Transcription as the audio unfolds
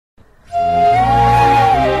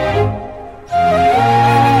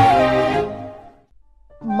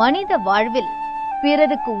மனித வாழ்வில்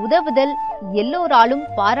பிறருக்கு உதவுதல் எல்லோராலும்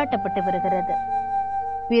பாராட்டப்பட்டு வருகிறது.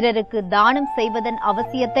 பிறருக்கு தானம் செய்வதன்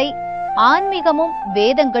அவசியத்தை ஆன்மீகமும்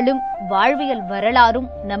வேதங்களும் வாழ்வியல் வரலாறும்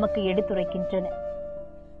நமக்கு எடுத்துரைக்கின்றன.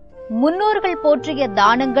 முன்னோர்கள் போற்றிய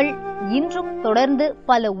தானங்கள் இன்றும் தொடர்ந்து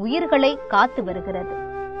பல உயிர்களை காத்து வருகிறது.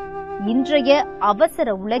 இன்றைய அவசர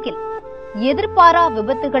உலகில் எதிர்பாரா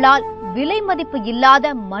விபத்துகளால் விலை மதிப்பு இல்லாத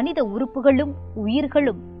மனித உறுப்புகளும்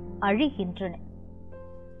உயிர்களும் அழிகின்றன.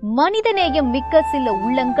 மனிதநேயம் மிக்க சில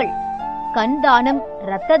உள்ளங்கள் கண் தானம்,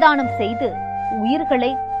 இரத்த தானம் செய்து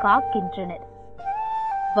உயிர்களை காக்கின்றனர்.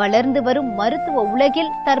 வளர்ந்து வரும் மருத்துவ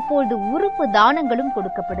உலகில் தற்போது உறுப்பு தானங்களும்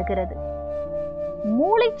கொடுக்கப்படுகிறது.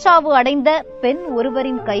 மூளைச்சாவு அடைந்த பெண்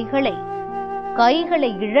ஒருவரின் கைகளை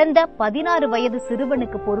இழந்த 16 வயது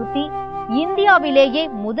சிறுவனுக்கு பொருத்தி இந்தியாவிலேயே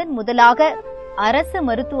முதலாக அரசு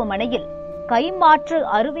மருத்துவமனையில் கைமாற்று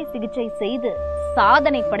அறுவை சிகிச்சை செய்து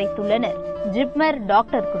சாதனை படைத்துள்ளனர் ஜிப்மர்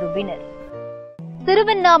டாக்டர் குழுவினர்.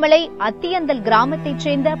 திருவண்ணாமலை அத்தியந்தல் கிராமத்தைச்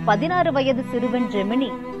சேர்ந்த 16 வயது சிறுவன் ஜெமினி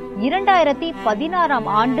 2016ஆம்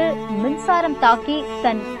ஆண்டு மின்சாரம் தாக்கி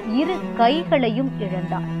தன் இரு கைகளையும்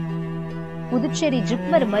இழந்தார். புதுச்சேரி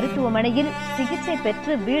ஜிப்மர் மருத்துவமனையில் சிகிச்சை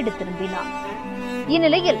பெற்று வீடு திரும்பினார்.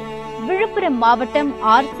 இந்நிலையில் விழுப்புரம் மாவட்டம்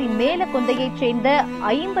ஆர்சி மேலகொந்தையைச் சேர்ந்த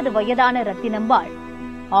 50 வயதான ரத்தினம்பாள்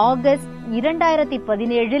ஆகஸ்ட்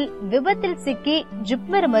 2017இல் விபத்தில் சிக்கி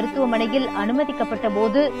ஜிப்மர் மருத்துவமனையில் அனுமதிக்கப்பட்ட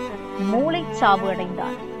போது மூளைச்சாவு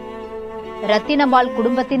அடைந்தார். ரத்தினம்பாள்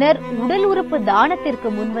குடும்பத்தினர் உடல் உறுப்பு தானத்திற்கு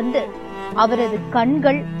முன்வந்து அவரது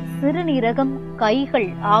கண்கள், சிறுநீரகம், கைகள்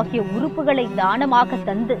ஆகிய உறுப்புகளை தானமாக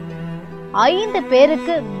தந்து 5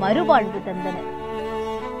 பேருக்கு மறுவாழ்வு தந்தனர்.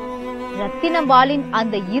 ரத்தினம்பாளின்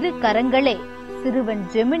அந்த இரு கரங்களே சிறுவன்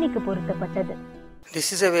ஜெமினிக்கு பொருத்தப்பட்டது. This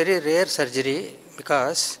is a very rare surgery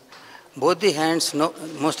because both the hands,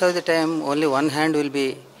 most of the time only one hand will be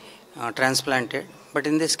transplanted, but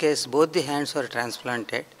in this case both the hands were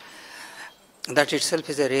transplanted. That itself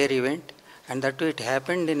is a rare event, and that too it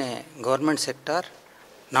happened in a government sector,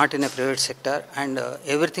 not in a private sector, and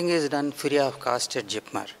everything is done free of cost at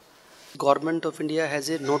Jipmar. Government of India has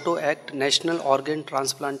a NATO Act, National Organ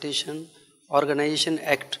Transplantation Organization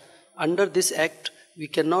Act. Under this act, we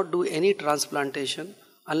cannot do any transplantation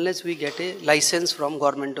unless we get a license from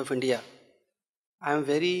Government of India. I am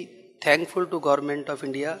very thankful to Government of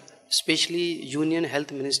India, especially Union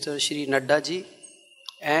Health Minister Shri Nadda ji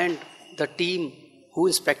and the team who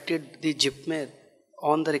inspected the Jipmer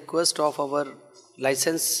on the request of our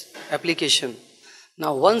license application.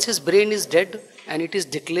 Now once his brain is dead and it is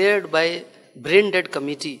declared by brain dead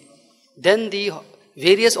committee, then the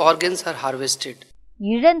various organs are harvested.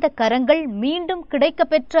 இழந்த கரங்கள் மீண்டும்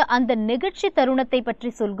கிடைக்கப்பெற்ற அந்த நெகிழ்ச்சி தருணத்தை பற்றி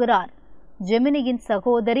சொல்கிறார் ஜெமினியின்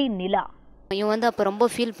சகோதரி நிலா. இவன் அப்போ ரொம்ப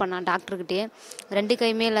ஃபீல் பண்ணான் டாக்டர்கிட்டே, 2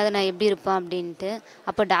 கையுமே இல்லாத நான் எப்படி இருப்பேன் அப்படின்ட்டு.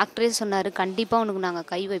 அப்போ டாக்டரே சொன்னார், கண்டிப்பாக உனக்கு நாங்கள்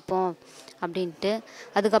கை வைப்போம் அப்படின்ட்டு.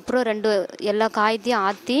 அதுக்கப்புறம் எல்லா காயத்தையும்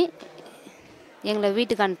ஆற்றி எங்களை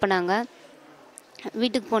வீட்டுக்கு அனுப்பினாங்க.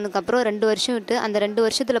 வீட்டுக்கு போனதுக்கப்புறம் 2 வருஷம் விட்டு, அந்த 2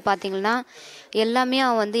 வருஷத்தில் பார்த்திங்கன்னா எல்லாமே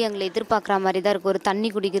அவன் எங்களை எதிர்பார்க்குற மாதிரி தான் இருக்கும். ஒரு தண்ணி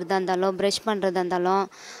குடிக்கிறதா இருந்தாலும், ப்ரஷ் பண்ணுறதா இருந்தாலும்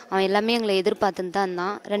அவன் எல்லாமே எங்களை எதிர்பார்த்துன்னு தான்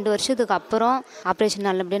இருந்தான். 2 வருஷத்துக்கு அப்புறம் ஆப்ரேஷன்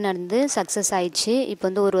நல்லபடியாக நடந்து சக்ஸஸ் ஆயிடுச்சு.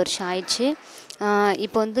 இப்போ 1 வருஷம் ஆயிடுச்சு.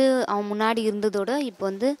 இப்போ அவன் முன்னாடி இருந்ததோட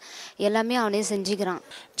இப்போ எல்லாமே அவனே செஞ்சுக்கிறான்.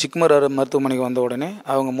 ஜிப்மர் மருத்துவமனைக்கு வந்த உடனே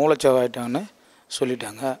அவங்க மூளைச்சாவாயிட்டான்னு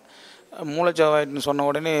சொல்லிட்டாங்க. மூளைச்சாவாயிட்டுன்னு சொன்ன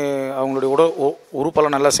உடனே அவங்களுடைய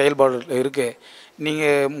உறுப்பெல்லாம் நல்லா செயல்பாடு இருக்குது.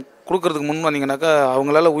 நீங்கள் கொடுக்கறதுக்கு முன் வந்தீங்கன்னாக்கா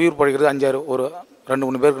அவங்களால உயிர் பழைக்கிறது 5-6 ஒரு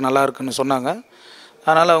 2-3 பேருக்கு நல்லா இருக்குன்னு சொன்னாங்க.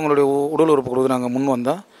 அதனால் அவங்களுடைய உடல் உறுப்பு கொடுத்து நாங்கள் முன்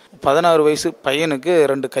வந்தோம். 16 வயசு பையனுக்கு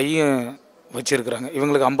 2 கையும் வச்சுருக்குறாங்க.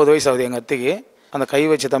 இவங்களுக்கு 50 வயசு ஆகுது எங்கள் அத்தைக்கு. அந்த கை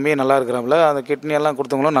வச்ச தம்பியே நல்லா இருக்கிறாங்கள, அந்த கிட்னி எல்லாம்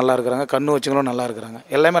கொடுத்தவங்களும் நல்லா இருக்கிறாங்க, கண்ணு வச்சவங்களும் நல்லா இருக்கிறாங்க.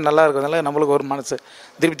 எல்லாமே நல்லா இருக்கிறதுனால நம்மளுக்கு ஒரு மனசு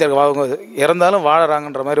திருப்தி இருக்குது. அவங்க இறந்தாலும்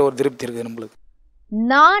வாழறாங்கன்ற மாதிரி ஒரு திருப்தி இருக்குது நம்மளுக்கு.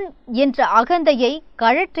 நான் என்ற அகந்தையை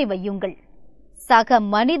கழற்றி வையுங்கள். சக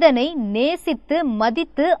மனிதனை நேசித்து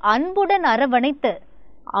மதித்து அன்புடன் அரவணைத்து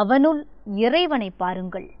அவனுள் இறைவனை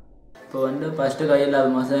பாருங்கள். இப்போ ஃபஸ்ட்டு கையில்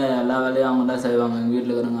மாதம் எல்லா வேலையும் அவங்க தான் செய்வாங்க. எங்கள்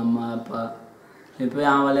வீட்டில் இருக்கிறவங்க அம்மா அப்பா. இப்போ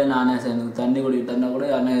என் வேலையை நானே செய்யணும். தண்ணி குடிக்கிட்டா கூட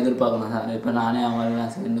யாரும் எதிர்பார்க்கணும் சார். இப்போ நானே அவன்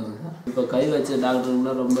வேலையெல்லாம் செய்யணும் சார். இப்போ கை வச்ச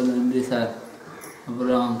டாக்டருக்குள்ள ரொம்ப நன்றி சார்.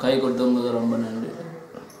 அப்புறம் கை கொடுத்தவங்களுக்கு ரொம்ப நன்றி.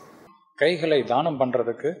 கைகளை தானம்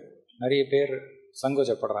பண்ணுறதுக்கு நிறைய பேர்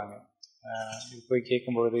சங்கோச்சப்படுறாங்க. போய்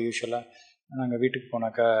கேட்கும்பொழுது யூஸ்வலாக நாங்கள் வீட்டுக்கு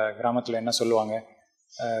போனாக்கா கிராமத்தில் என்ன சொல்லுவாங்க,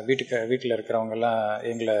 வீட்டில் இருக்கிறவங்கெல்லாம்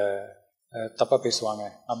எங்களை தப்பாக பேசுவாங்க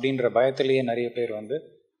அப்படின்ற பயத்திலேயே நிறைய பேர்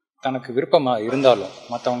தனக்கு விருப்பமாக இருந்தாலும்,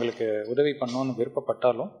 மற்றவங்களுக்கு உதவி பண்ணணுன்னு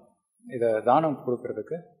விருப்பப்பட்டாலும் இதை தானம்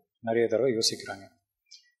கொடுக்கறதுக்கு நிறைய தடவை யோசிக்கிறாங்க.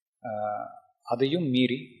 அதையும்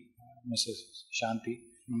மீறி மிஸ்ஸஸ் சாந்தி,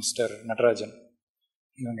 மிஸ்டர் நடராஜன்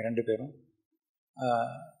இவங்க 2 பேரும்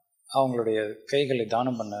அவங்களுடைய கைகளை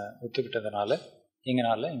தானம் பண்ண ஒத்துக்கிட்டதுனால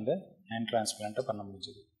எங்களால் இந்த ஹேண்ட் டிரான்ஸ்பிளான்ட்டை பண்ண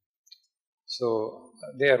முடிஞ்சது. So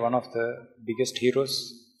they are one of the biggest heroes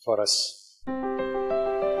for us.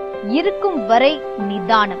 இருக்கும் வரை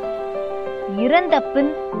நிதானம், இறந்த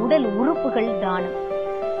பின் உடல் உறுப்புகள் தானம்.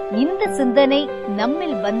 இந்த சிந்தனை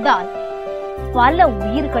நம்மில் வந்தால் பல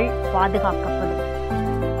உயிர்கள் பாதுகாக்கப்படும்.